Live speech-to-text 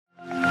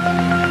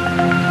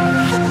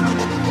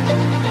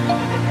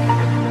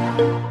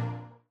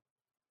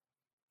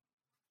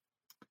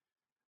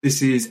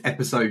This is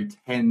episode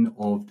 10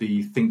 of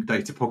the Think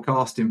Data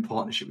podcast in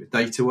partnership with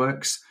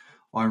DataWorks.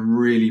 I'm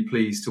really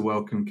pleased to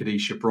welcome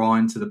Kedeisha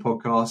Bryan to the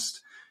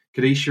podcast.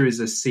 Kedeisha is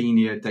a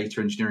senior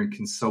data engineering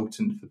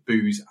consultant for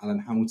Booz Allen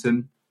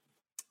Hamilton,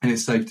 and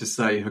it's safe to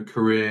say her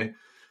career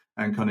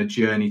and kind of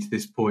journey to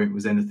this point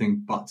was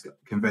anything but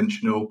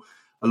conventional.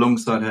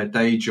 Alongside her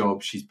day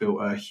job, she's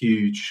built a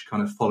huge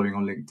kind of following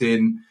on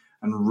LinkedIn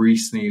and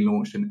recently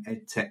launched an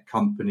EdTech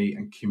company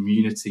and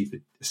community for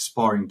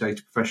aspiring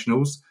data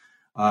professionals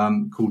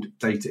called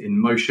Data in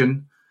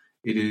Motion.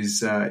 It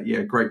is a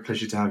great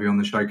pleasure to have you on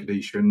the show,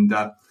 Kedeisha. And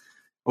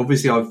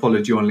obviously, I've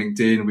followed you on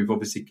LinkedIn. We've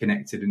obviously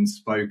connected and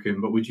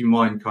spoken. But would you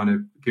mind kind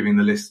of giving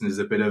the listeners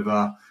a bit of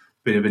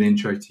an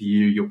intro to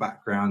you, your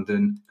background,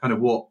 and kind of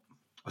what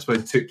I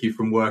suppose took you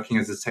from working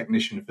as a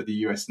technician for the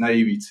US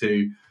Navy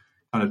to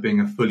kind of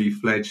being a fully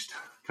fledged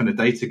kind of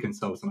data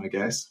consultant, I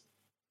guess?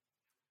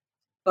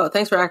 Well,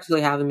 thanks for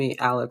actually having me,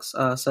 Alex.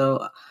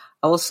 So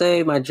I will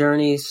say my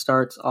journey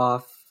starts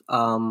off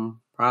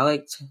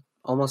probably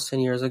almost 10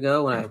 years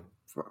ago when I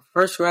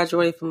first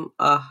graduated from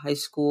high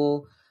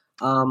school.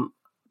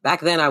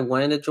 Back then, I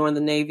wanted to join the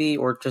Navy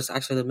or just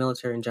actually the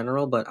military in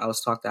general, but I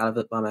was talked out of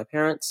it by my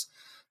parents.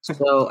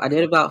 So I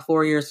did about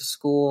 4 years of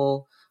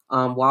school,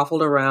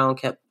 waffled around,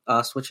 kept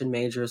switching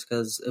majors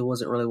because it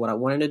wasn't really what I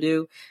wanted to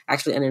do.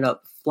 Actually ended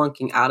up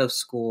flunking out of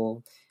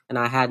school, and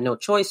I had no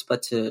choice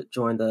but to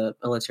join the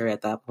military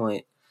at that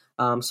point.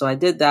 So I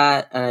did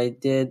that. I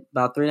did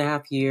about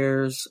 3.5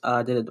 years,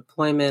 did a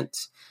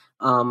deployment.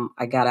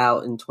 I got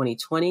out in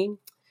 2020. And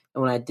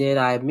when I did,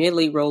 I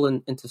immediately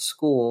rolled into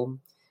school.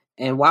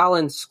 And while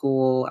in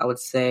school, I would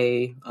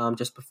say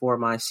just before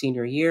my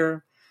senior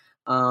year,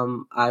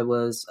 I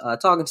was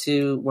talking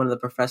to one of the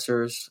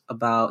professors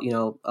about,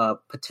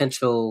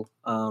 potential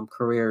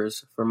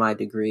careers for my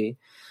degree.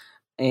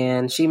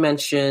 And she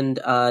mentioned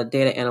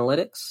data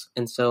analytics.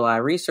 And so I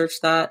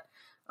researched that.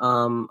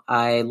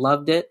 I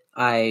loved it.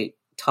 I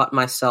taught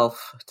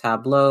myself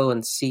Tableau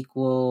and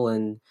SQL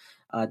and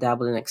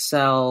dabbled in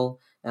Excel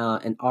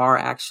and R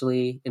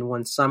actually in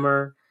one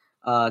summer.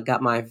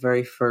 Got my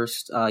very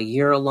first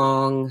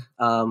year-long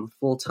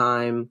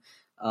full-time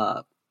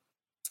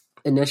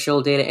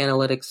initial data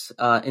analytics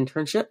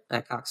internship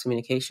at Cox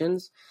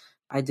Communications.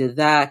 I did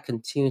that,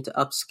 continued to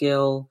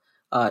upskill,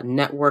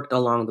 networked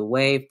along the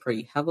way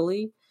pretty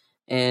heavily.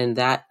 And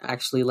that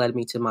actually led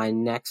me to my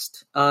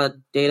next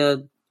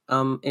data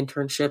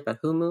internship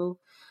at Humu.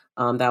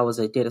 That was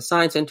a data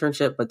science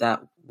internship, but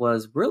that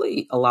was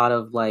really a lot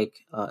of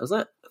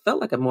it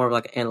felt like more of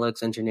like an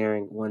analytics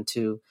engineering one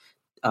too.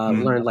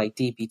 Learned like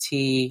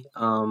DBT,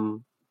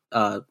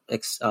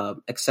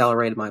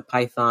 accelerated my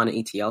Python and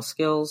ETL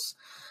skills.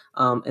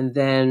 And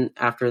then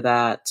after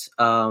that,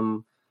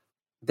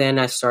 then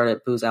I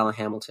started Booz Allen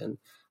Hamilton.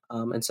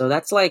 And so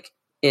that's like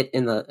it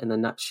in the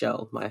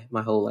nutshell,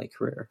 my whole like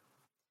career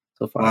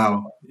so far.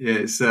 Wow.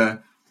 Yeah,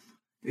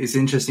 it's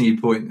interesting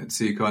you point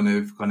to kind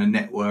of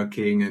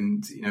networking,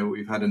 and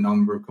we've had a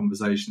number of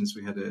conversations.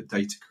 We had a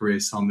data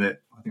career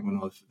summit, I think one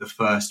of the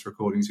first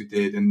recordings we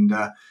did, and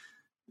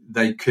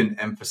they couldn't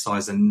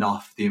emphasize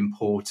enough the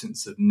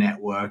importance of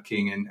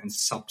networking and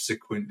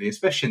subsequently,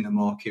 especially in the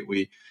market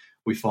we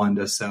find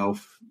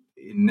ourselves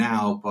in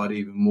now, but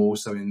even more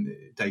so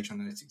in data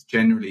analytics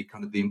generally,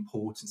 kind of the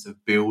importance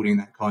of building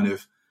that kind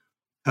of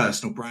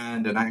personal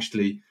brand and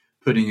actually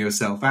putting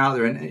yourself out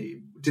there.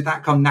 And did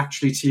that come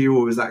naturally to you,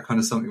 or was that kind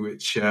of something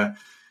which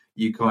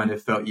you kind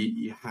of felt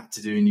you had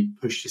to do and you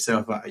pushed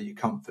yourself out of your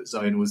comfort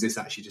zone? Or was this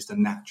actually just a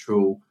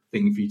natural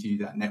thing for you to do,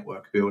 that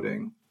network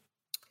building?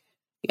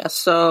 Yeah,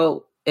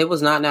 so it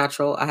was not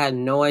natural. I had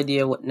no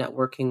idea what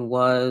networking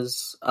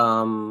was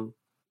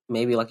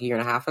maybe like a year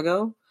and a half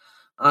ago.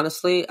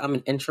 Honestly, I'm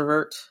an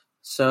introvert,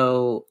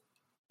 so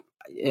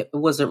it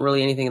wasn't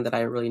really anything that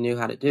I really knew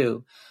how to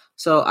do.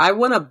 So I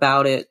went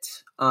about it,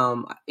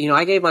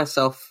 I gave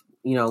myself,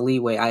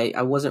 leeway.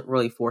 I wasn't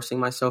really forcing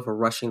myself or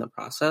rushing the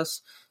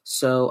process.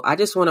 So I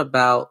just went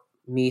about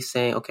me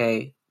saying,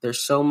 okay,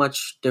 there's so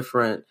much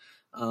different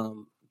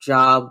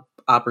job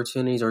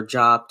opportunities or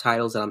job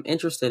titles that I'm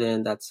interested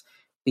in that's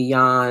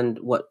beyond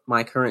what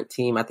my current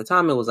team, at the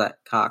time it was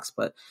at Cox,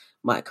 but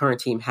my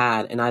current team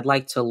had. And I'd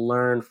like to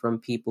learn from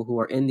people who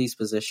are in these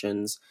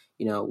positions,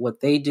 what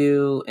they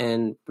do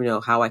and,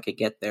 how I could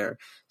get there.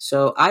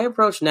 So I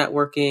approach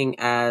networking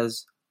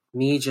as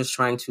me just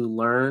trying to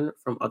learn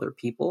from other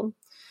people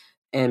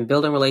and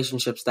building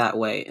relationships that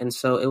way. And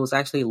so it was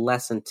actually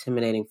less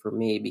intimidating for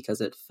me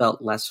because it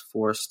felt less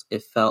forced.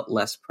 It felt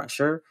less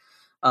pressure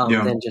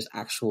than just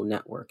actual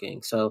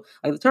networking. So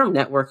like the term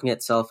networking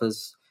itself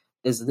is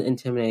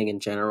intimidating in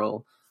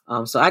general.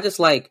 So I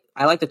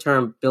like the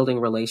term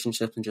building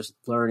relationships and just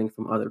learning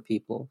from other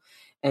people.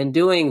 And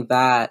doing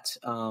that,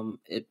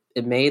 it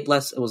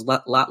was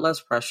a lot less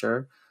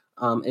pressure.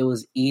 It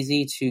was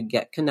easy to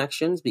get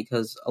connections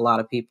because a lot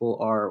of people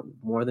are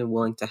more than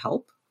willing to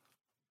help.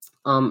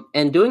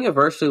 And doing it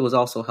virtually was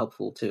also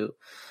helpful too.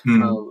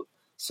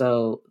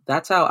 So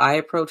that's how I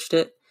approached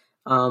it.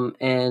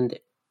 And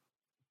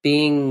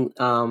being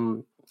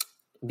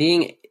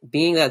being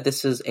that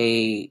this is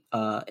a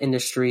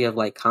industry of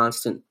like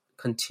constant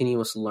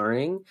continuous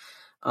learning,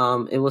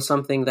 it was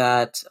something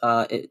that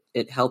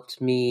it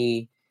helped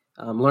me,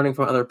 learning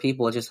from other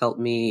people. It just helped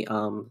me,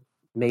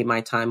 made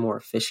my time more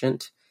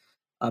efficient,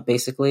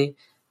 basically,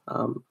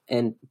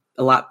 and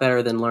a lot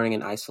better than learning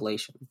in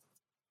isolation.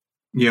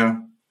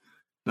 Yeah,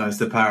 no, it's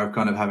the power of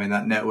kind of having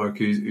that network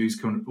who's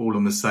kind of all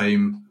on the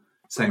same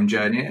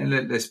journey.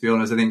 And let's be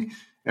honest, I think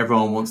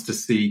everyone wants to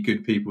see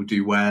good people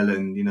do well,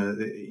 and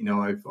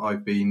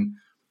I've been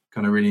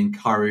kind of really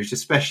encouraged,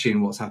 especially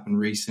in what's happened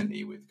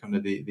recently with kind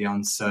of the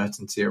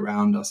uncertainty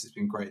around us. It's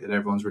been great that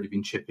everyone's really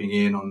been chipping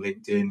in on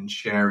LinkedIn and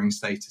sharing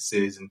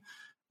statuses and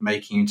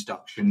making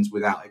introductions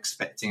without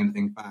expecting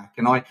anything back.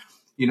 And I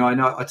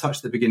know I touched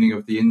at the beginning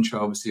of the intro,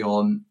 obviously,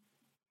 on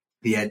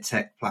the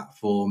EdTech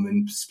platform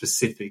and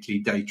specifically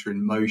Data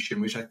in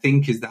Motion, which I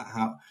think is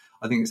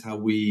how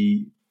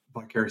we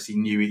vicariously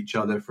knew each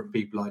other from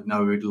people I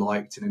know who'd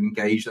liked and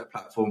engaged that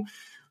platform.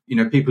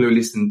 People who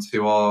listen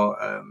to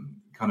our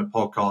kind of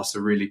podcasts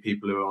are really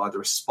people who are either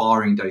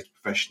aspiring data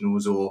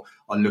professionals or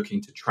are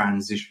looking to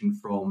transition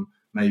from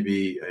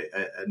maybe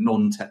a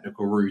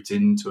non-technical route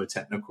into a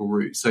technical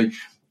route. So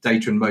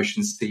Data in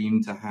Motion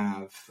seem to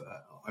have,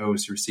 I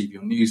obviously receive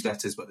your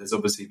newsletters, but there's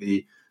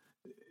obviously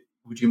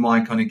would you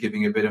mind kind of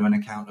giving a bit of an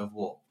account of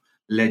what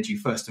led you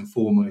first and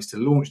foremost to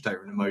launch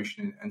Data in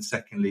Motion, and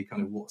secondly,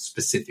 kind of what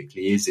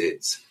specifically is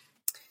it?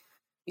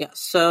 Yeah.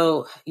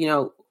 So,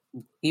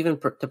 even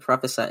to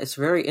preface that, it's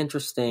very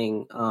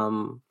interesting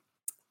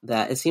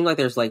that it seemed like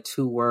there's like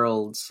two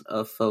worlds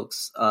of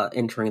folks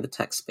entering the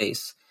tech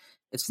space.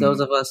 It's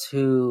those of us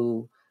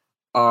who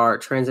are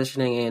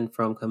transitioning in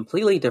from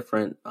completely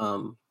different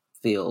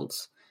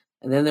fields.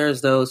 And then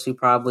there's those who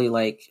probably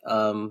like,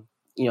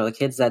 the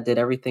kids that did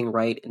everything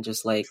right and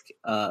just like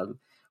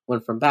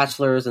went from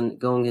bachelor's and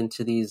going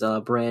into these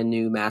brand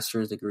new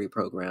master's degree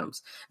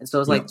programs. And so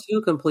it's like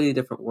two completely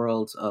different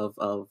worlds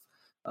of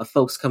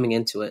folks coming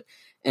into it.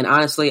 And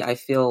honestly, I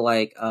feel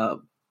like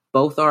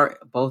both are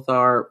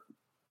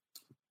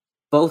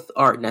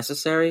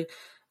necessary.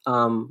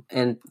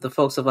 And the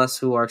folks of us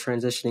who are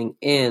transitioning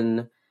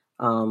in,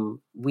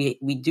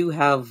 we do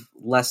have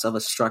less of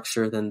a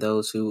structure than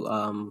those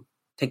who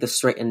take the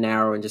straight and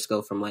narrow and just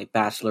go from like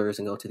bachelor's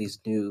and go to these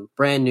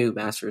brand new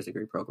master's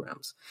degree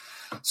programs.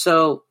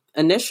 So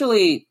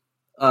initially,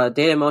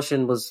 Data in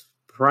Motion was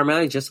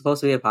primarily just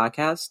supposed to be a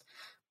podcast,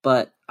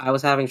 but I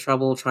was having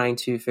trouble trying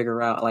to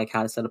figure out like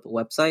how to set up a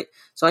website.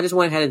 So I just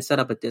went ahead and set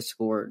up a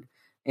Discord,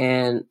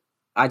 and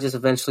I just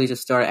eventually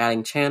just started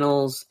adding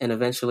channels, and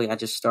eventually I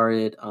just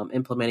started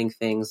implementing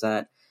things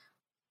that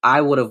I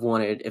would have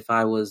wanted if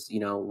I was,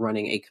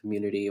 running a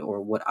community,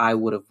 or what I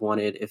would have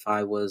wanted if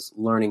I was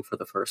learning for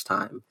the first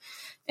time.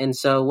 And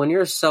so when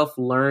you're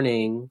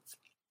self-learning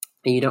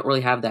and you don't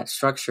really have that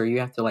structure, you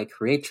have to like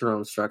create your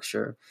own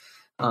structure.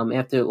 You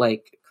have to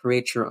like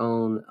create your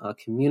own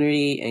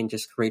community and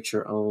just create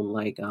your own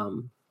like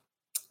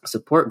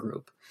support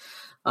group.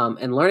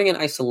 And learning in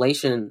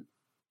isolation,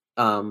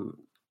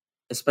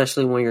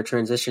 especially when you're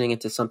transitioning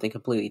into something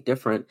completely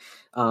different,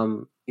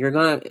 you're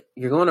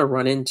gonna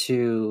run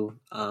into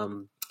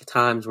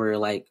times where you're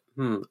like,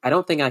 I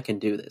don't think I can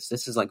do this.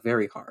 This is like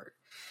very hard.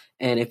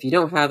 And if you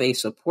don't have a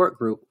support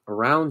group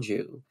around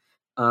you,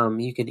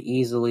 you can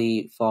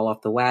easily fall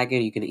off the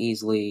wagon. You can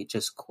easily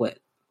just quit.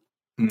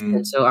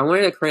 And so I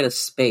wanted to create a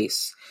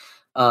space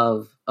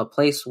of a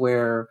place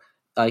where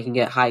you can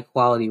get high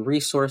quality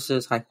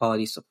resources, high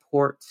quality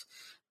support,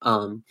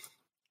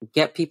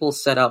 get people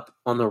set up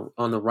on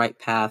the right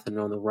path and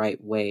on the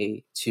right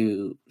way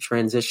to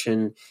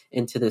transition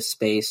into this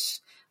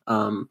space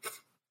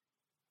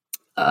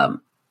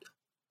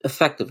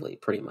effectively,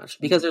 pretty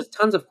much, because there's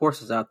tons of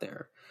courses out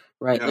there,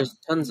 right? Yeah. There's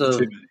tons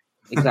of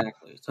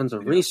tons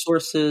of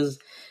resources,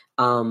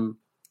 and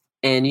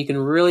you can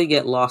really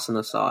get lost in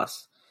the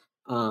sauce.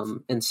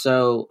 And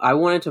so I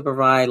wanted to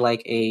provide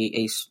like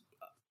a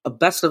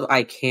best of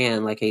I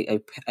can, like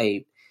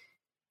an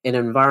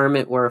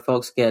environment where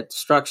folks get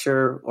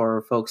structure,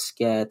 or folks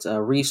get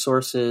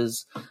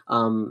resources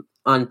on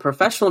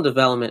professional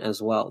development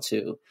as well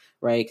too,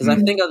 right? Because I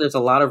think there's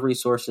a lot of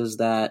resources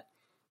that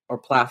or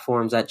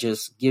platforms that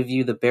just give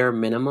you the bare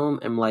minimum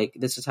and like,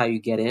 this is how you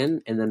get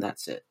in, and then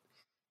that's it.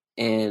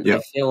 And I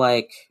feel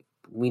like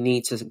we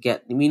need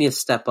to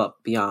step up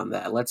beyond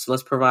that.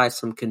 Let's provide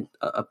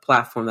a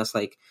platform that's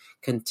like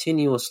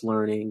continuous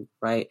learning,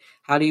 right?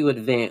 How do you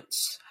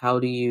advance? How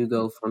do you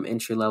go from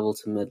entry level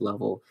to mid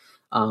level?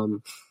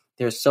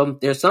 There's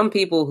some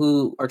people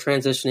who are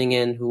transitioning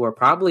in who are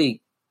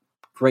probably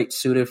great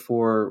suited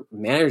for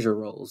manager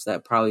roles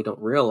that probably don't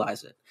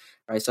realize it,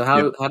 right? So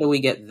how do we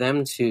get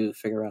them to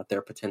figure out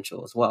their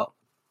potential as well?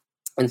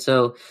 And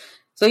so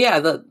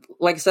yeah,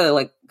 like I said,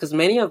 like, because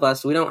many of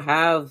us, we don't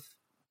have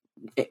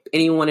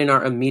anyone in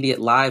our immediate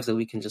lives that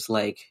we can just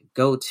like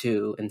go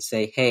to and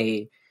say,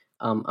 hey,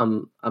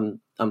 I'm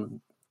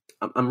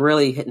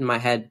really hitting my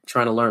head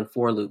trying to learn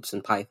for loops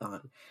in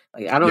Python.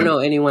 Like, I don't know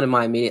anyone in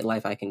my immediate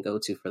life I can go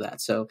to for that.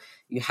 So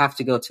you have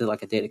to go to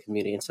like a data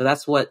community. And so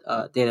that's what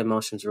Data in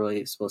Motion is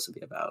really supposed to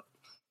be about.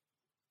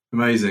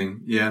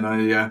 Amazing. Yeah,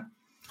 no,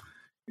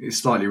 it's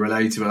slightly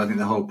relatable. I think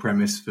the whole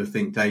premise for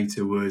Think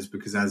Data was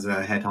because as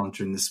a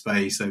headhunter in the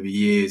space over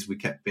years, we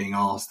kept being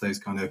asked those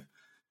kind of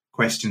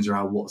questions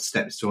around what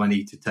steps do I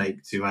need to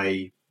take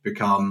to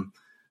become,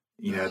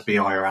 a BI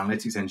or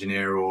analytics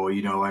engineer, or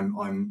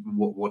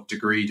what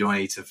degree do I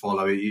need to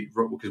follow?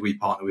 Because we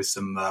partner with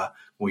some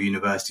more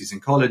universities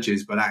and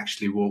colleges, but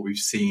actually what we've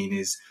seen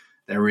is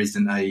there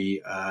isn't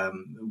a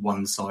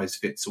one size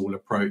fits all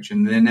approach,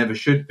 and there never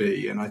should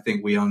be. And I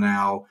think we are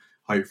now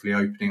hopefully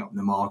opening up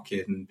the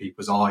market and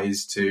people's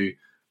eyes to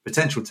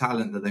potential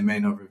talent that they may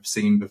not have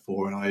seen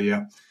before.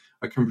 And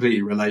I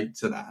completely relate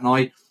to that.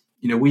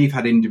 And we've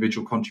had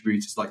individual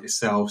contributors like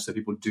yourself, so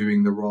people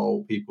doing the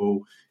role,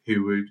 people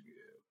who were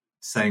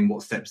saying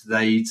what steps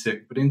they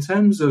took. But in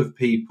terms of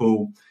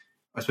people,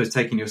 I suppose,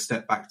 taking your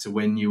step back to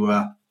when you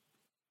were,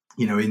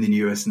 in the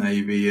US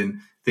Navy and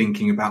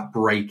thinking about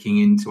breaking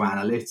into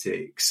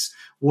analytics,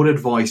 what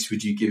advice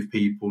would you give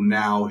people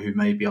now who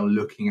maybe are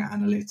looking at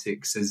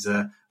analytics as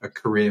a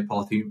career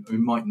path, who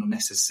might not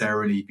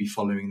necessarily be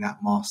following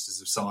that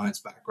Masters of Science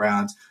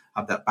background,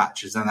 have that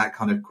bachelor's and that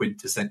kind of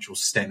quintessential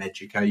STEM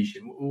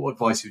education? What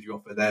advice would you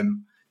offer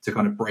them to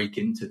kind of break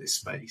into this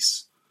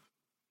space?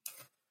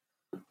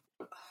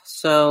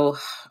 So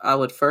I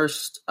would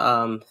first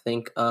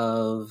think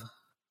of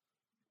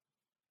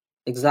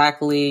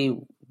exactly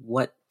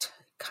what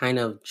kind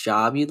of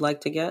job you'd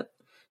like to get.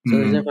 So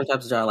there's different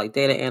types of jobs, like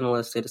data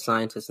analysts, data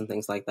scientists, and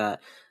things like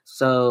that.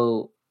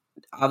 So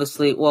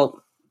obviously,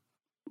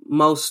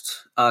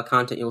 most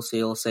content you'll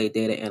see will say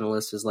data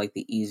analyst is like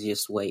the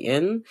easiest way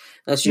in.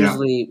 That's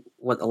usually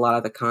what a lot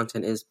of the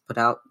content is put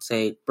out,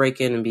 say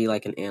break in and be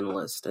like an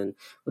analyst, and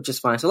which is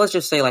fine. So let's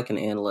just say like an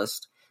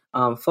analyst.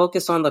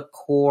 Focus on the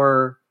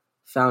core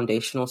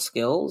foundational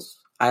skills.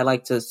 I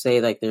like to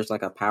say like there's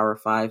like a Power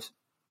 5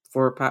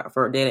 for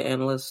a data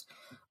analyst,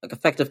 like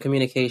effective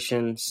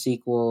communication,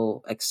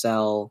 SQL,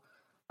 Excel,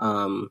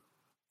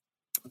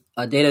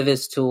 a data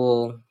viz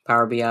tool,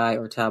 Power BI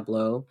or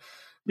Tableau.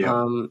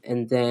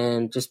 And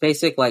then just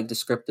basic like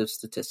descriptive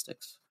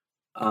statistics.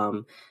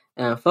 And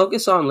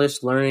focus on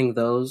just learning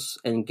those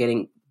and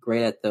getting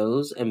great at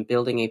those and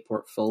building a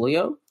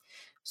portfolio,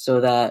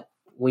 so that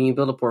when you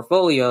build a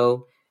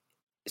portfolio,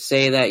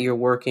 say that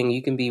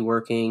you can be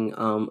working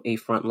a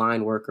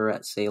frontline worker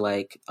at, say,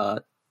 like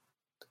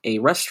a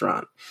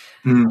restaurant.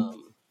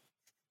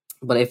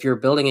 But if you're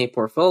building a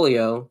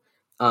portfolio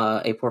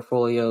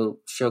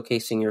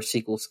showcasing your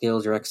SQL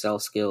skills, your Excel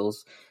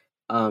skills,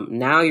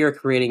 now you're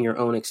creating your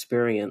own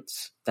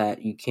experience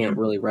that you can't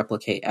really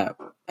replicate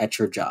at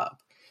your job.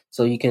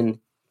 So you can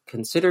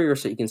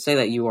you can say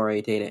that you are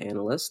a data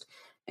analyst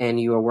and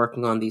you are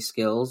working on these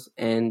skills,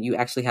 and you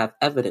actually have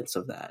evidence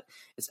of that.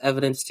 It's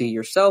evidence to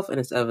yourself and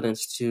it's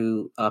evidence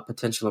to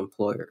potential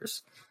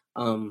employers.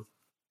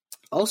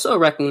 Also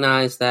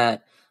recognize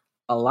that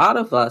a lot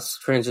of us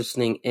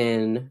transitioning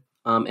in,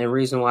 and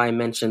reason why I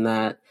mentioned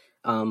that,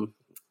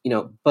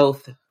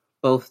 both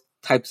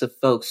types of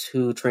folks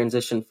who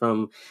transition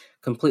from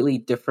completely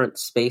different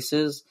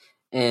spaces,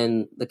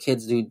 and the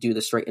kids who do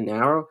the straight and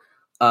narrow,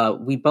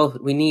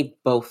 we need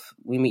both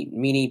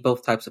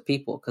types of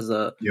people, because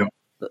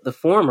the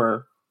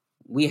former,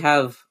 we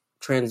have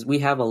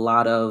a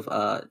lot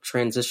of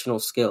transitional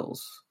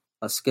skills,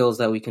 skills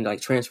that we can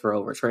like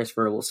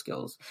transferable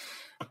skills.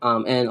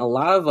 And a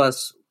lot of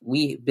us,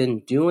 we've been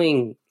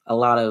doing a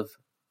lot of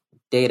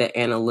data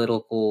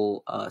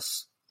analytical,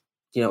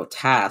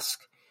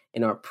 task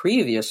in our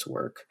previous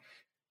work,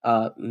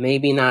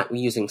 maybe not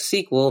using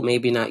SQL,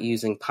 maybe not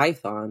using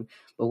Python,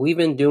 but we've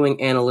been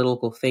doing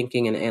analytical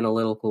thinking and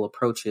analytical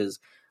approaches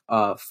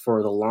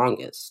for the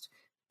longest.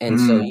 And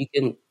so you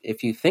can,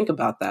 if you think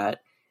about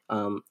that,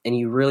 and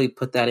you really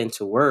put that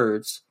into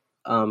words,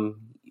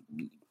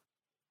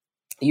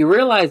 you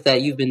realize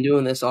that you've been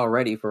doing this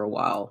already for a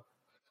while.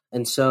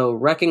 And so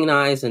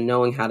recognize and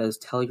knowing how to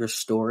tell your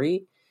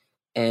story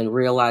and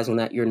realizing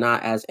that you're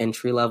not as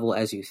entry level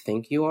as you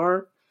think you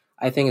are,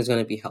 I think is going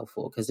to be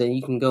helpful, because then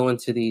you can go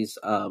into these,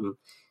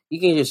 you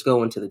can just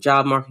go into the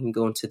job market, you can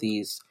go into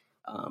these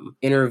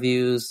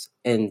interviews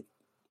and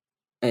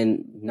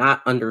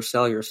not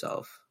undersell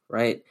yourself,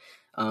 right?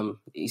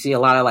 You see a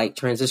lot of like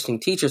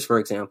transitioning teachers, for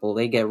example,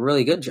 they get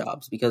really good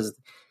jobs because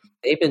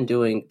they've been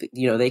doing,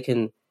 they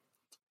can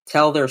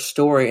tell their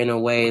story in a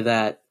way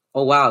that,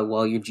 oh, wow,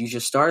 well, you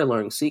just started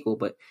learning SQL,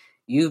 but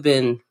you've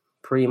been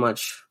pretty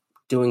much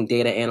doing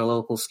data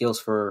analytical skills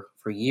for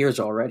years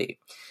already.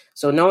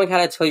 So knowing how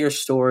to tell your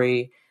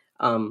story,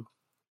 knowing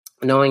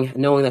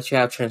that you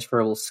have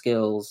transferable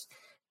skills,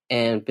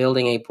 and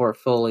building a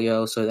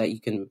portfolio so that you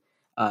can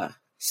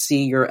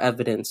see your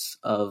evidence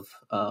of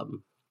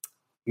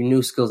your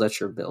new skills that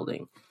you're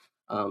building.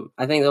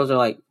 I think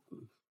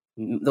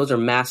those are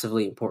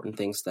massively important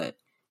things that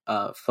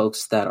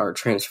folks that are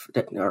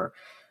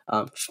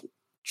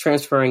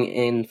transferring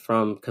in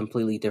from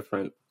completely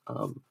different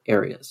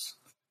areas.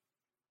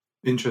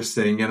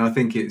 Interesting. And I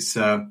think it's,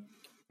 have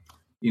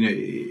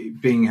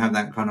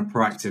that kind of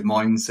proactive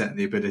mindset and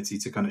the ability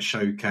to kind of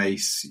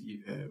showcase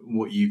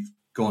what you've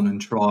gone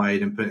and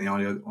tried and putting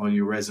it on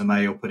your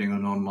resume, or putting on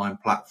an online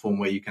platform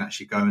where you can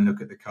actually go and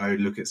look at the code,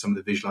 look at some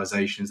of the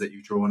visualizations that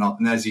you've drawn up.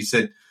 And as you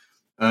said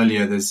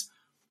earlier, there's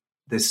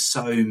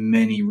so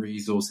many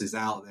resources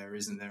out there,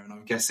 isn't there? And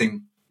I'm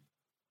guessing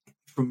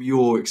from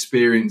your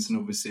experience, and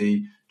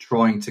obviously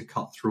trying to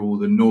cut through all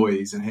the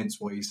noise, and hence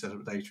why you set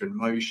up Data in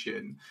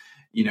Motion,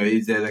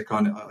 is there the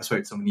kind of, I spoke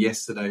to someone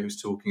yesterday who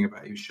was talking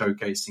about, he was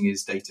showcasing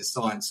his data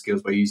science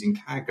skills by using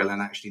Kaggle,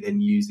 and actually then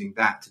using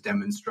that to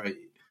demonstrate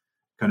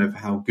kind of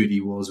how good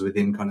he was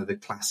within kind of the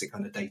classic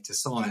kind of data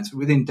science.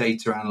 Within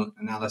data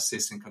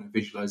analysis and kind of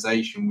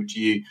visualization,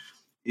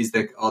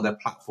 are there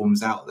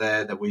platforms out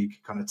there that we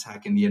could kind of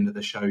tag in the end of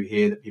the show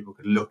here that people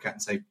could look at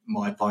and say,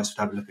 my advice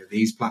would have a look at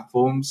these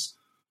platforms?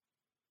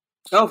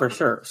 Oh, for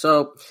sure.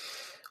 So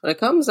when it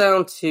comes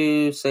down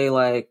to, say,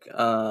 like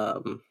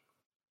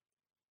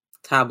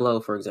Tableau,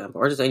 for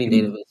example, or just any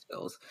database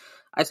skills,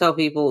 I tell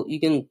people you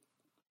can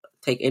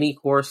take any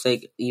course,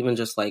 take even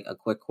just like a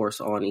quick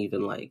course on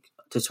even like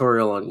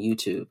tutorial on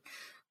YouTube,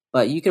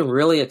 but you can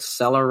really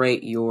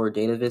accelerate your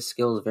database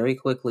skills very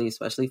quickly,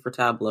 especially for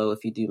Tableau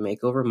if you do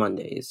Makeover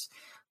Mondays,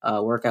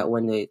 workout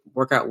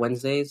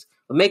Wednesdays,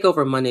 but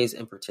Makeover Mondays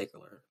in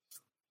particular.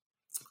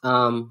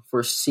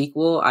 For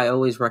SQL, I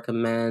always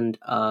recommend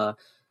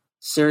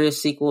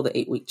Serious SQL, the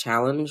 8-week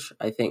challenge.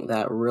 I think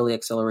that really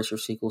accelerates your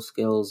SQL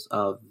skills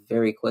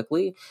very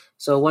quickly.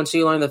 So once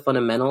you learn the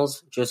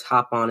fundamentals, just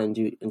hop on and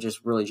do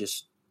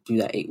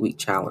that 8-week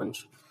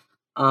challenge.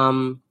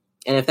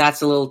 And if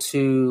that's a little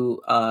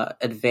too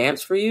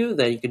advanced for you,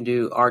 then you can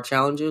do R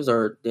challenges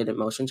or data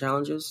motion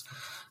challenges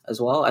as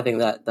well. I think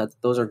that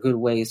those are good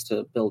ways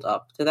to build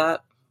up to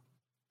that.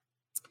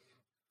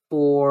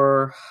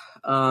 For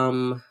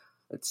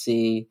let's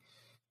see.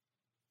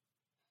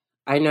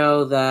 I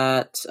know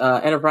that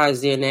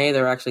Enterprise DNA,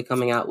 they're actually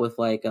coming out with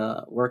like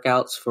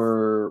workouts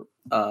for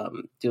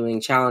doing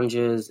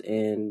challenges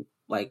in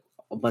like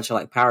a bunch of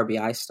like Power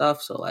BI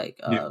stuff. So like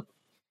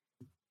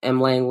M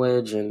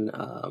language and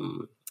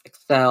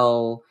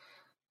Excel.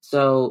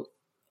 So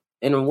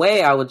in a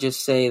way, I would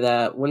just say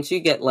that once you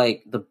get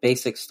like the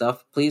basic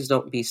stuff, please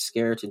don't be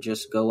scared to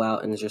just go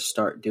out and just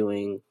start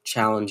doing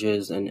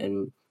challenges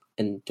and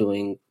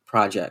doing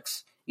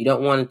projects. You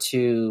don't want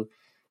to,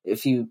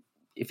 if you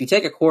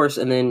take a course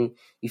and then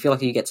you feel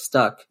like you get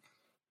stuck,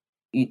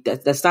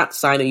 that's not a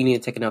sign that you need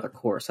to take another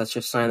course. That's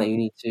just a sign that you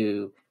need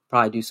to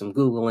probably do some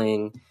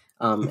Googling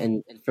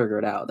and figure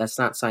it out. That's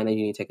not a sign that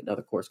you need to take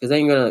another course, because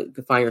then you're going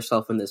to find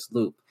yourself in this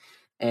loop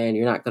and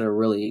you're not going to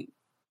really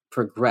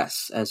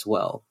progress as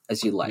well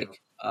as you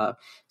like. Yeah.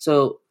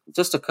 So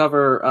just to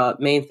cover,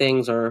 main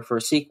things are for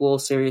SQL,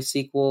 Serious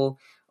SQL,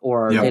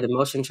 or data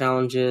motion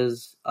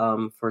challenges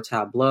for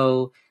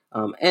Tableau,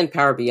 and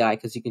Power BI,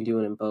 because you can do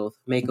it in both.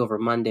 Makeover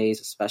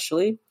Mondays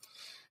especially.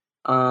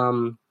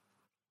 And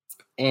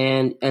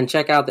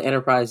check out the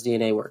Enterprise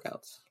DNA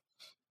workouts.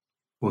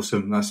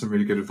 Awesome. That's some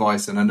really good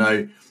advice. And I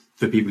know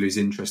for people who's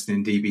interested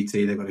in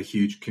DBT, they've got a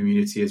huge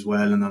community as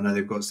well. And I know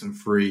they've got some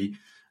free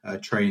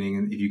training,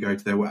 and if you go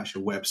to their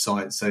actual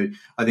website. So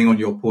I think on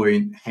your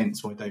point,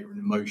 hence why Data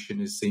in Motion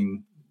has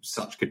seen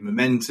such good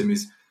momentum,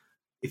 is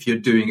if you're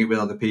doing it with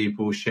other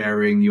people,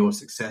 sharing your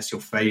success,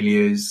 your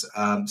failures,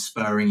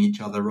 spurring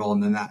each other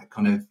on, and that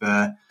kind of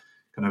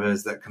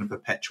has that kind of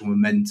perpetual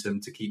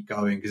momentum to keep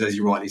going. Because as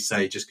you rightly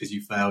say, just because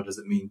you fail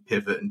doesn't mean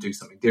pivot and do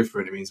something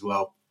different. It means,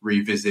 well,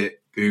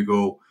 revisit,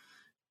 Google,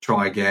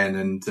 try again,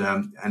 and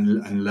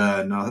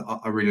learn.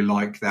 I really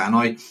like that.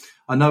 And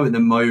I know at the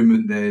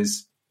moment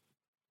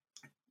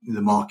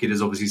the market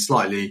is obviously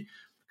slightly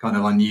kind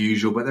of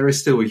unusual, but there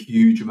is still a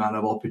huge amount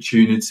of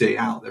opportunity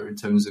out there in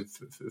terms of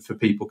for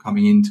people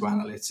coming into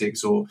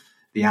analytics or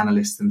the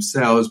analysts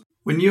themselves.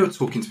 When you're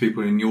talking to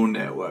people in your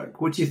network,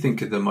 what do you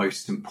think are the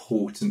most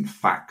important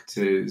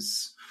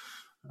factors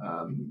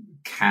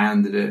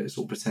candidates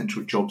or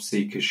potential job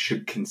seekers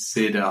should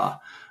consider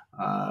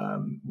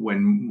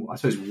when, I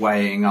suppose,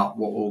 weighing up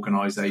what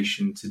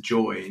organisation to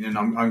join? And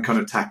I'm kind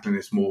of tackling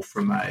this more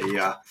from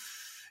a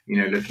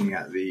looking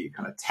at the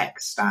kind of tech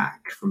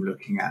stack, from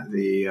looking at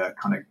the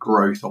kind of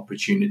growth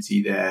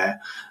opportunity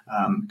there,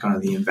 kind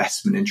of the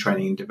investment in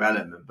training and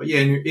development. But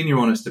yeah, in your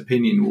honest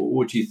opinion,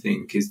 what do you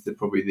think is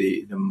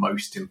probably the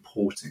most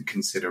important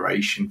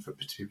consideration for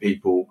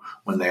people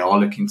when they are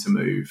looking to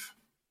move?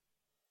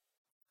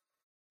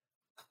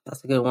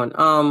 That's a good one.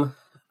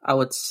 I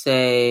would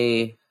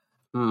say,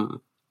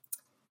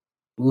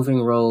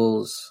 moving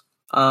roles.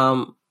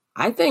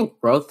 I think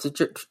growth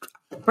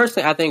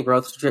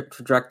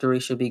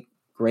trajectory should be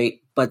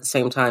great, but at the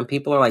same time,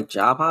 people are like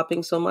job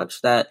hopping so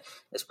much that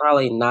it's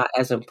probably not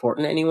as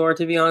important anymore,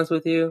 to be honest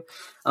with you.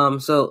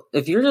 So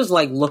if you're just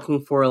like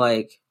looking for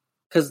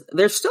because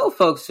there's still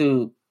folks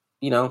who,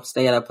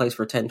 stay at a place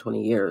for 10,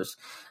 20 years.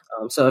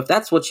 So if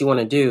that's what you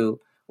want to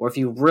do, or if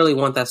you really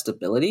want that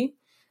stability,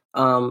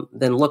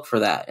 then look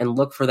for that, and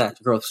look for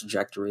that growth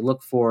trajectory.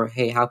 Look for,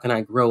 hey, how can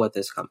I grow at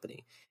this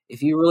company?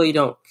 If you really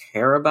don't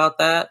care about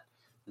that,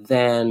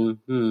 then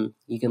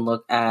you can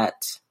look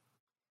at,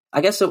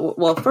 I guess,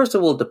 first it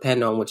will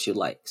depend on what you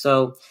like.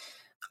 So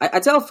I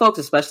tell folks,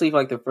 especially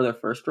for their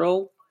first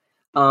role,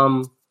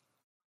 don't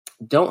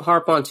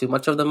harp on too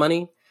much of the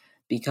money,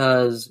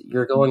 because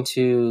you're going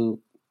to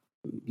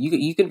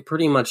you can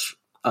pretty much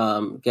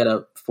get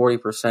a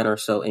 40% or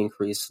so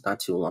increase not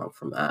too long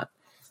from that.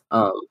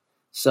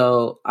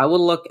 So I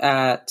would look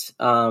at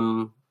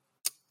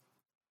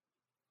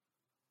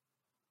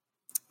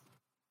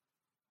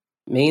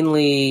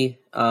mainly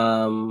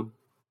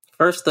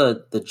first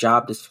the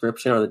job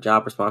description or the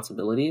job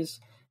responsibilities,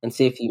 and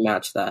see if you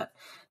match that.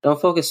 Don't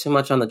focus too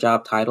much on the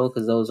job title,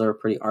 because those are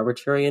pretty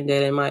arbitrary in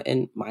data,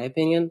 in my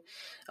opinion.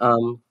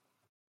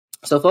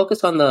 So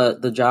focus on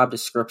the job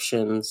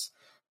descriptions,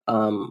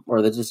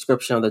 or the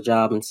description of the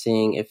job, and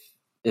seeing if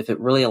it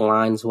really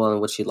aligns well in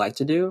what you'd like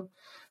to do.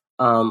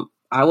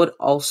 I would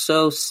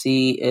also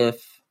see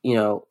if,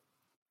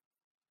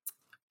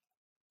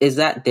 is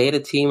that data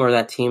team, or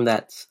that team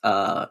that's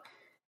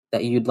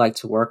that you'd like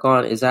to work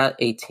on, is that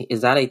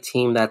a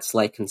team that's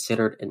like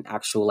considered an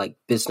actual like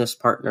business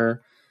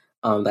partner,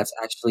 that's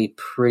actually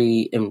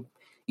pretty,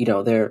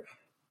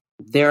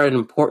 they're an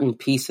important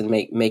piece in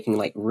making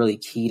like really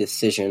key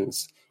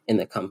decisions in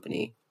the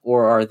company?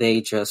 Or are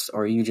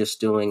you just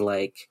doing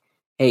like,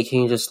 hey,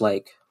 can you just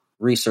like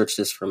research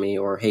this for me?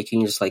 Or, hey, can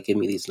you just like give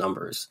me these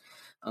numbers?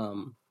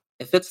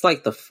 If it's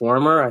like the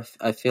former,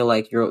 I feel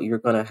like you're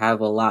going to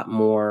have a lot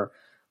more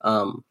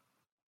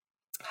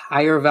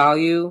higher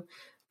value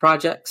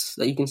projects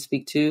that you can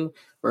speak to,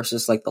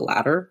 versus like the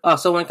latter.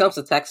 So when it comes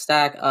to tech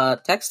stack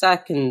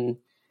can,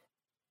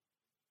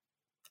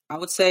 I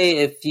would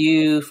say,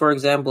 for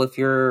example, if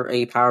you're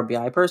a Power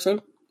BI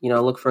person,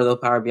 look for the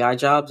Power BI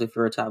jobs. If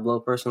you're a Tableau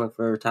person, look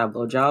for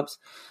Tableau jobs.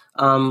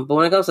 But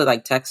when it comes to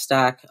like tech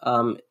stack,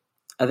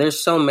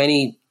 there's so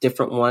many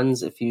different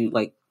ones if you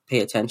like pay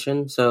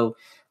attention. So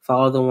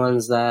follow the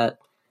ones that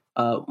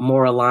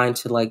more aligned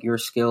to like your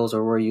skills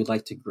or where you'd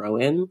like to grow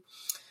in.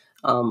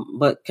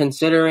 But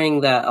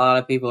considering that a lot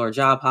of people are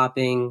job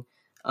hopping,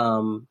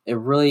 it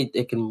really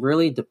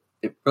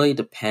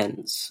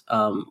depends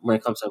when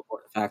it comes to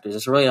important factors.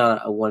 It's really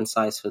not a one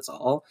size fits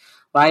all.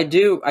 But I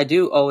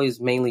do always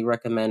mainly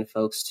recommend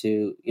folks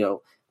to,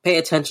 pay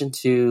attention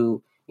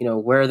to,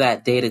 where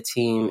that data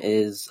team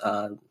is,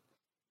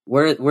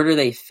 where do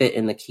they fit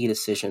in the key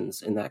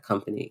decisions in that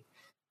company?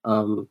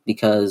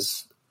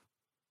 Because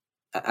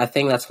I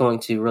think that's going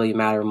to really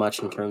matter much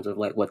in terms of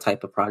like what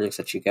type of projects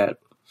that you get.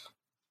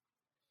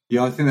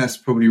 Yeah, I think that's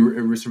probably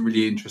some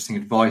really interesting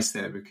advice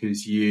there,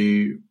 because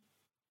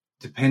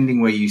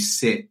depending where you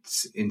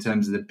sit in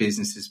terms of the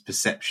business's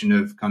perception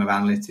of kind of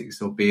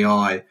analytics or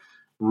BI,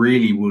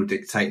 really will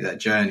dictate that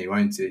journey,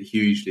 won't it?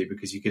 Hugely,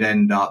 because you could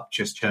end up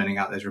just churning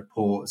out those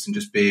reports and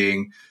just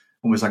being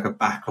almost like a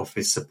back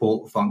office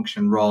support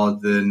function, rather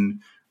than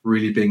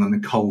really being on the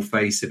cold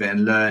face of it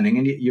and learning.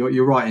 And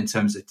you're right in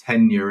terms of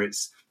tenure.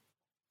 It's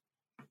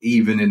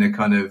even in a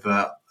kind of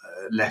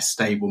less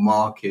stable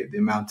market, the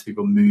amount of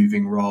people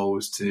moving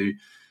roles to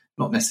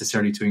not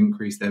necessarily to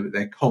increase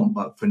their comp,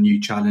 but for new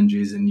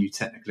challenges and new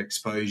technical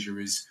exposure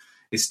is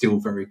still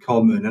very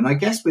common. And I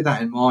guess with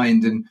that in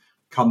mind, and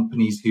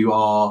companies who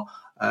are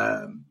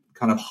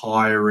kind of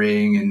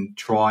hiring and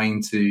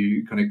trying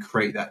to kind of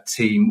create that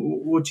team,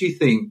 what do you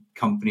think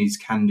companies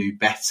can do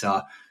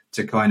better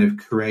to kind of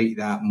create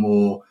that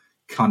more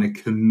kind of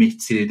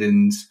committed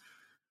and,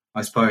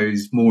 I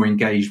suppose, more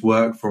engaged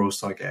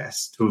workforce, I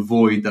guess, to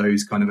avoid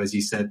those kind of, as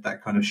you said,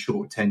 that kind of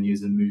short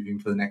tenures and moving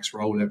for the next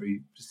role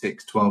every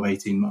 6, 12,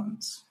 18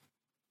 months?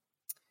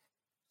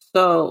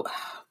 So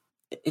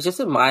it's just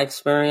in my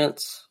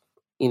experience,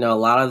 a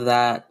lot of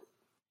that,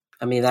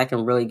 that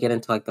can really get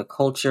into like the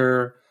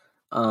culture,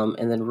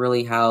 and then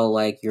really how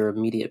like your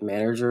immediate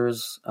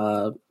managers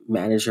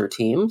manage your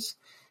teams.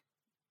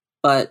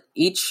 But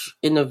each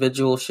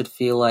individual should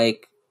feel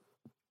like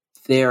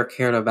they are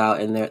cared about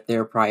and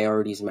their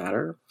priorities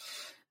matter.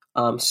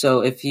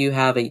 So if you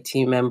have a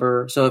team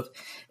member,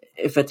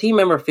 if a team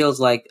member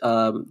feels like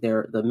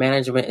the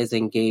management is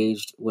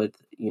engaged with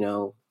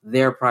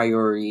their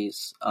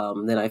priorities,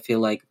 then I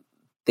feel like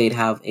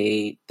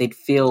they'd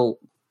feel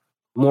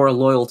more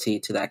loyalty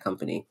to that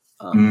company,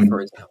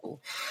 for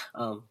example.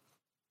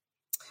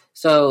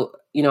 So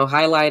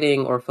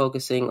highlighting or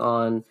focusing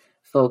on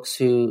folks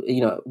who,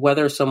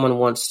 whether someone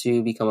wants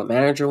to become a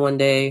manager one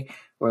day,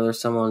 whether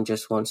someone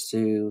just wants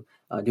to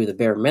do the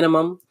bare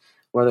minimum,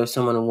 whether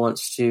someone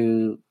wants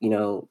to,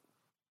 do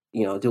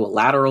a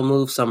lateral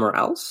move somewhere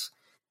else.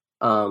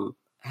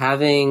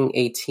 Having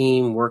a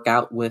team work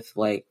out with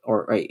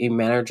or a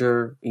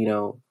manager,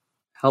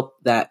 help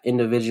that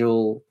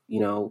individual,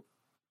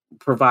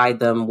 provide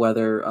them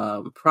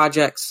whether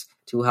projects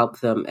to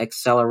help them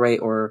accelerate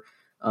or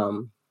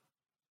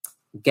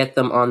get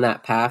them on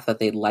that path that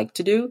they'd like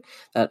to do,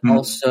 that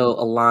also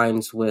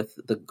aligns with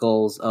the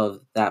goals of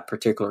that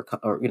particular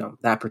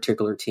that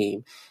particular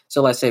team.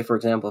 So let's say, for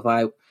example, if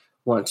I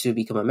want to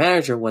become a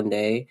manager one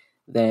day,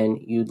 then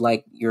you'd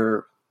like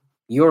your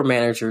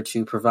manager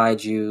to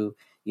provide you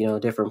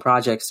different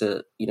projects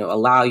to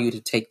allow you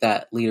to take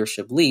that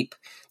leadership leap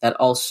that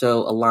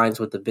also aligns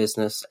with the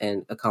business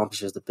and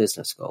accomplishes the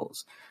business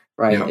goals,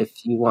 right? Yeah.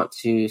 If you want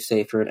to,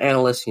 say, if you're an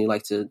analyst and you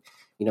like to,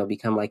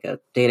 become like a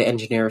data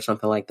engineer or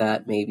something like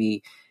that,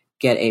 maybe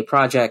get a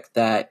project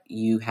that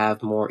you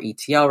have more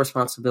ETL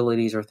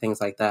responsibilities or things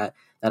like that,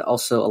 that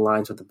also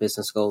aligns with the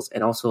business goals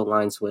and also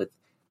aligns with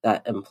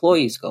that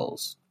employee's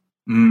goals.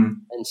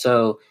 And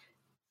so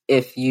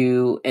if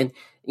you, and,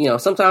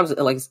 sometimes,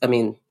 like, I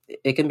mean,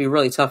 it can be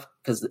really tough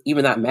because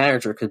even that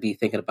manager could be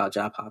thinking about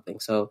job hopping.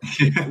 So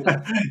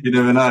You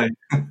never know.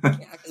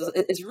 yeah, 'cause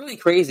it's really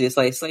crazy. It's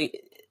like,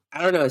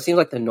 I don't know. It seems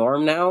like the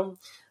norm now,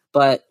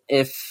 but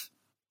if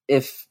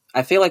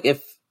I feel like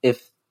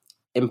if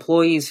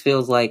employees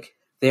feels like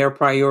their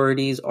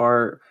priorities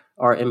are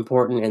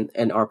important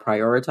and are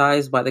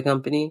prioritized by the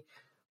company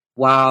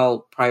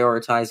while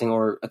prioritizing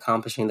or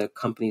accomplishing the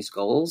company's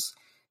goals,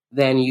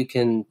 then you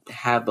can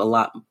have a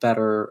lot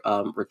better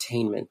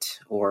retainment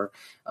or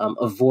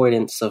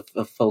avoidance of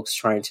folks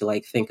trying to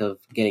like think of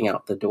getting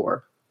out the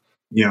door.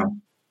 Yeah.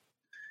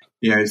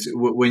 Yeah,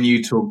 when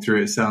you talk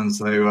through it, sounds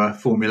so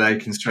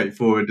formulaic and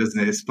straightforward,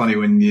 doesn't it? It's funny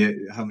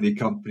how many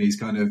companies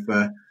kind of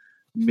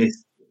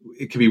miss.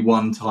 It could be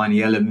one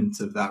tiny element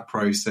of that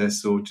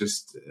process, or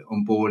just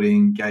onboarding,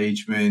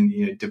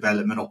 engagement,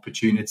 development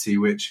opportunity,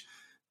 which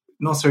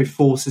not necessarily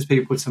forces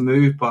people to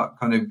move, but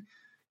kind of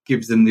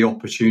gives them the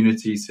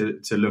opportunity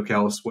to look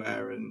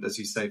elsewhere. And as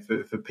you say,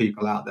 for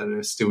people out there,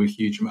 there's still a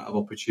huge amount of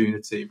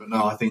opportunity. But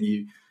no, I think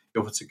you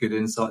offered a good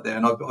insight there,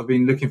 and I've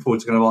been looking forward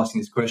to kind of asking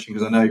this question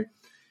because I know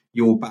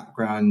your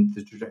background,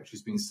 the trajectory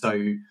has been so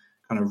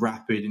kind of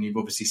rapid, and you've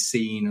obviously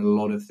seen a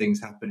lot of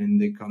things happen in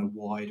the kind of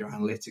wider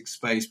analytics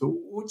space. But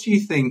what do you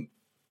think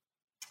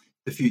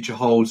the future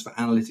holds for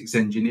analytics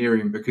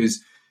engineering?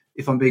 Because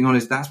if I'm being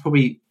honest, that's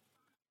probably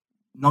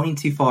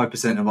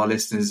 95% of our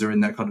listeners are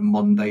in that kind of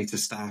modern data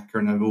stack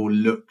and have all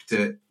looked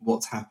at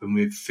what's happened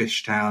with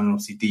Fishtown and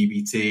obviously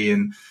DBT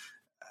and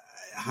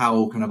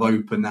how kind of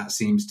open that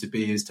seems to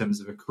be in terms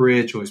of a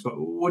career choice. But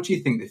what do you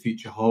think the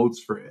future holds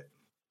for it?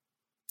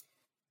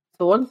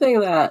 So one thing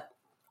that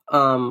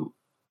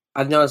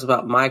I've noticed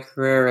about my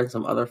career and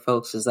some other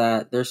folks is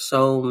that there's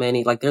so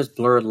many, like there's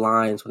blurred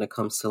lines when it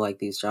comes to like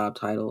these job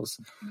titles.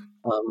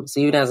 So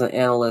even as an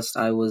analyst,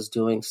 I was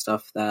doing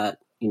stuff that,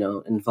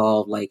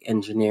 involved like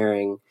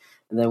engineering.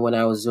 And then when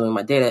I was doing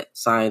my data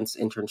science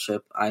internship,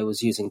 I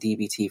was using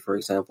DBT, for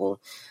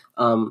example.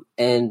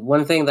 And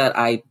one thing that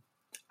I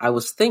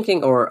was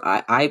thinking, or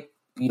I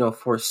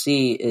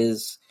foresee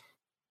is,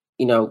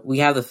 we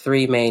have the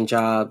three main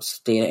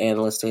jobs: data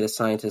analyst, data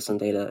scientist, and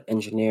data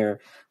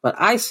engineer. But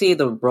I see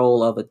the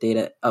role of an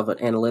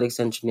analytics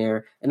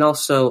engineer and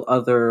also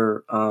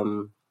other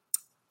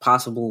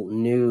possible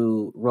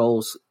new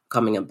roles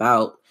coming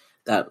about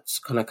that's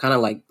gonna kind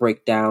of like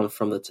break down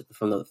from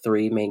the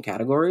three main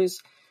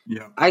categories.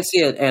 Yeah. I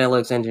see an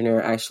analytics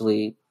engineer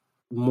actually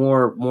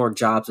more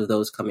jobs of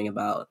those coming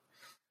about.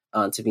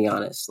 To be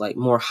honest, like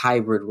more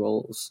hybrid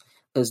roles,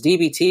 because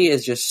DBT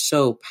is just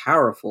so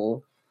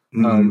powerful.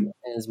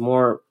 As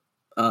more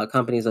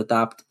companies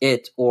adopt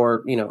it,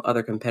 or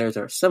other competitors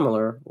that are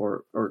similar,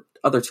 or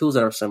other tools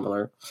that are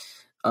similar,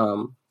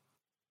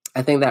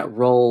 I think that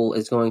role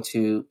is going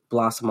to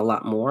blossom a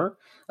lot more,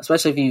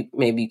 especially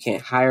if you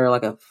can't hire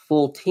like a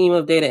full team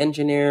of data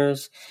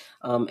engineers,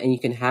 and you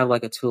can have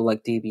like a tool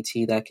like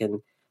DBT that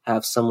can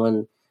have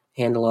someone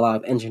handle a lot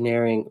of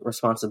engineering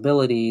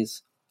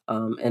responsibilities,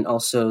 and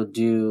also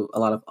do a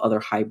lot of other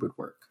hybrid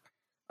work.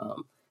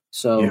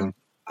 So Yeah.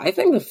 I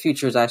think the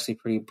future is actually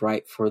pretty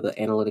bright for the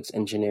analytics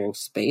engineering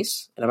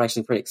space, and I'm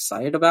actually pretty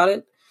excited about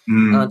it,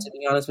 to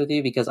be honest with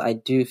you, because I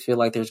do feel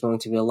like there's going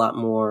to be a lot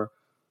more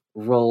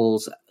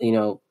roles,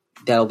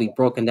 that'll be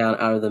broken down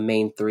out of the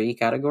main three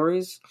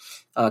categories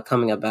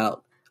coming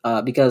about.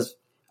 Because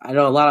I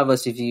know a lot of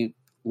us, if you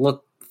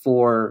look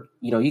for,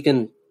 you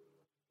can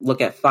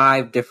look at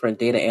 5 different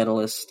data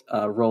analyst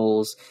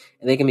roles,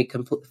 and they can be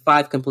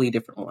 5 completely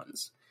different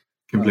ones.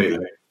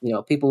 Completely.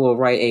 People will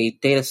write a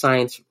data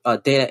science,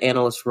 data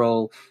analyst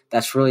role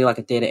that's really like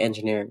a data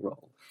engineering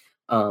role,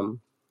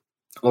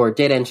 or a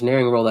data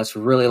engineering role that's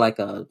really like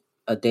a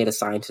data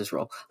scientist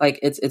role. Like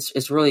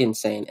it's really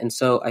insane. And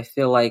so I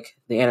feel like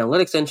the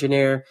analytics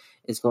engineer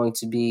is going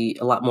to be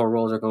a lot more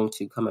roles are going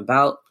to come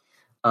about,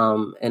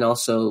 and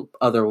also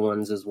other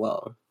ones as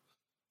well.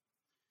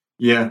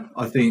 Yeah,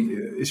 I think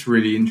it's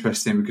really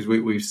interesting because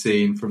we've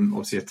seen from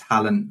obviously a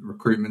talent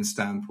recruitment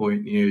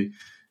standpoint,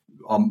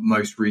 our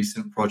most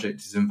recent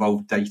project has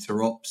involved data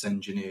ops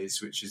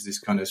engineers, which is this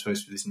kind of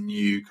supposed to be this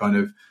new kind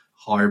of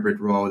hybrid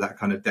role, that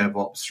kind of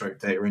DevOps stroke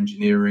data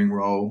engineering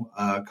role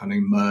kind of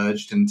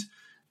merged. And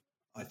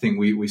I think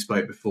we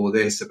spoke before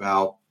this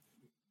about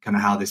kind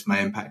of how this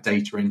may impact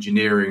data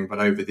engineering, but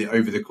over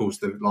the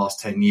course of the last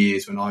 10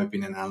 years, when I've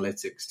been in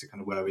analytics to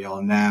kind of where we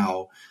are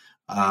now,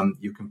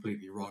 you're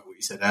completely right what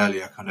you said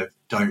earlier, kind of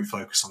don't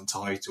focus on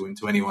title. And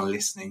to anyone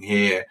listening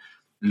here,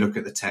 look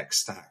at the tech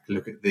stack,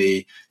 look at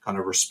the kind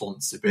of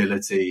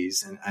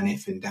responsibilities, and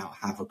if in doubt,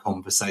 have a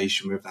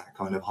conversation with that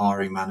kind of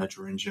hiring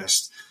manager and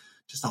just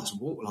ask,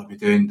 what will I be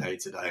doing day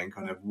to day, and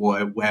kind of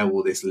where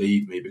will this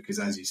lead me? Because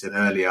as you said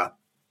earlier,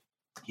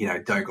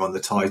 don't go on the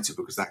title,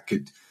 because that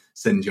could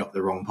send you up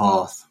the wrong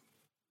path.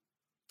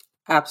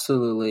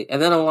 Absolutely.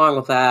 And then along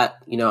with that,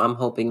 I'm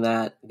hoping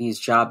that these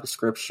job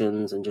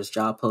descriptions and just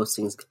job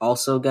postings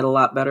also get a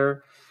lot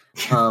better.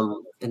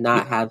 And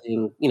not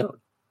having,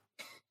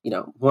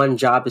 one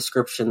job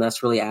description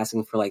that's really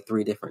asking for like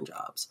 3 different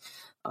jobs.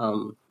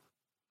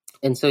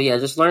 And so,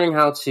 just learning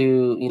how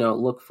to,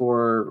 look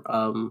for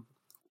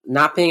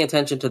not paying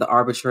attention to the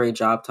arbitrary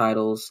job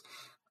titles.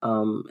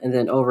 And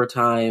then over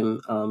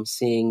time,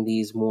 seeing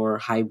these more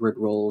hybrid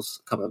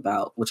roles come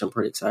about, which I'm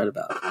pretty excited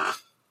about.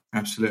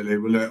 Absolutely.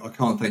 Well, look, I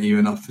can't thank you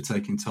enough for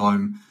taking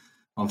time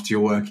after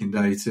your working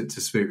day to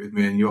speak with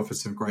me, and you offer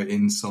some great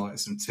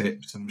insights and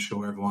tips. I'm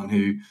sure everyone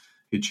who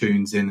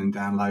tunes in and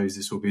downloads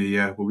this will be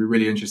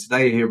really interested to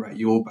hear about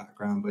your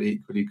background, but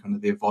equally kind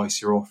of the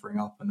advice you're offering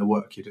up and the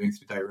work you're doing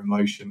through Data in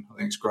Motion. I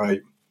think it's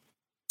great.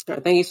 All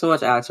right, thank you so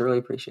much, Alex. I really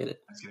appreciate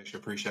it. Thanks, Kedeisha.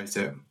 Appreciate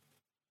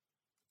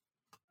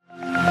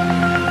it.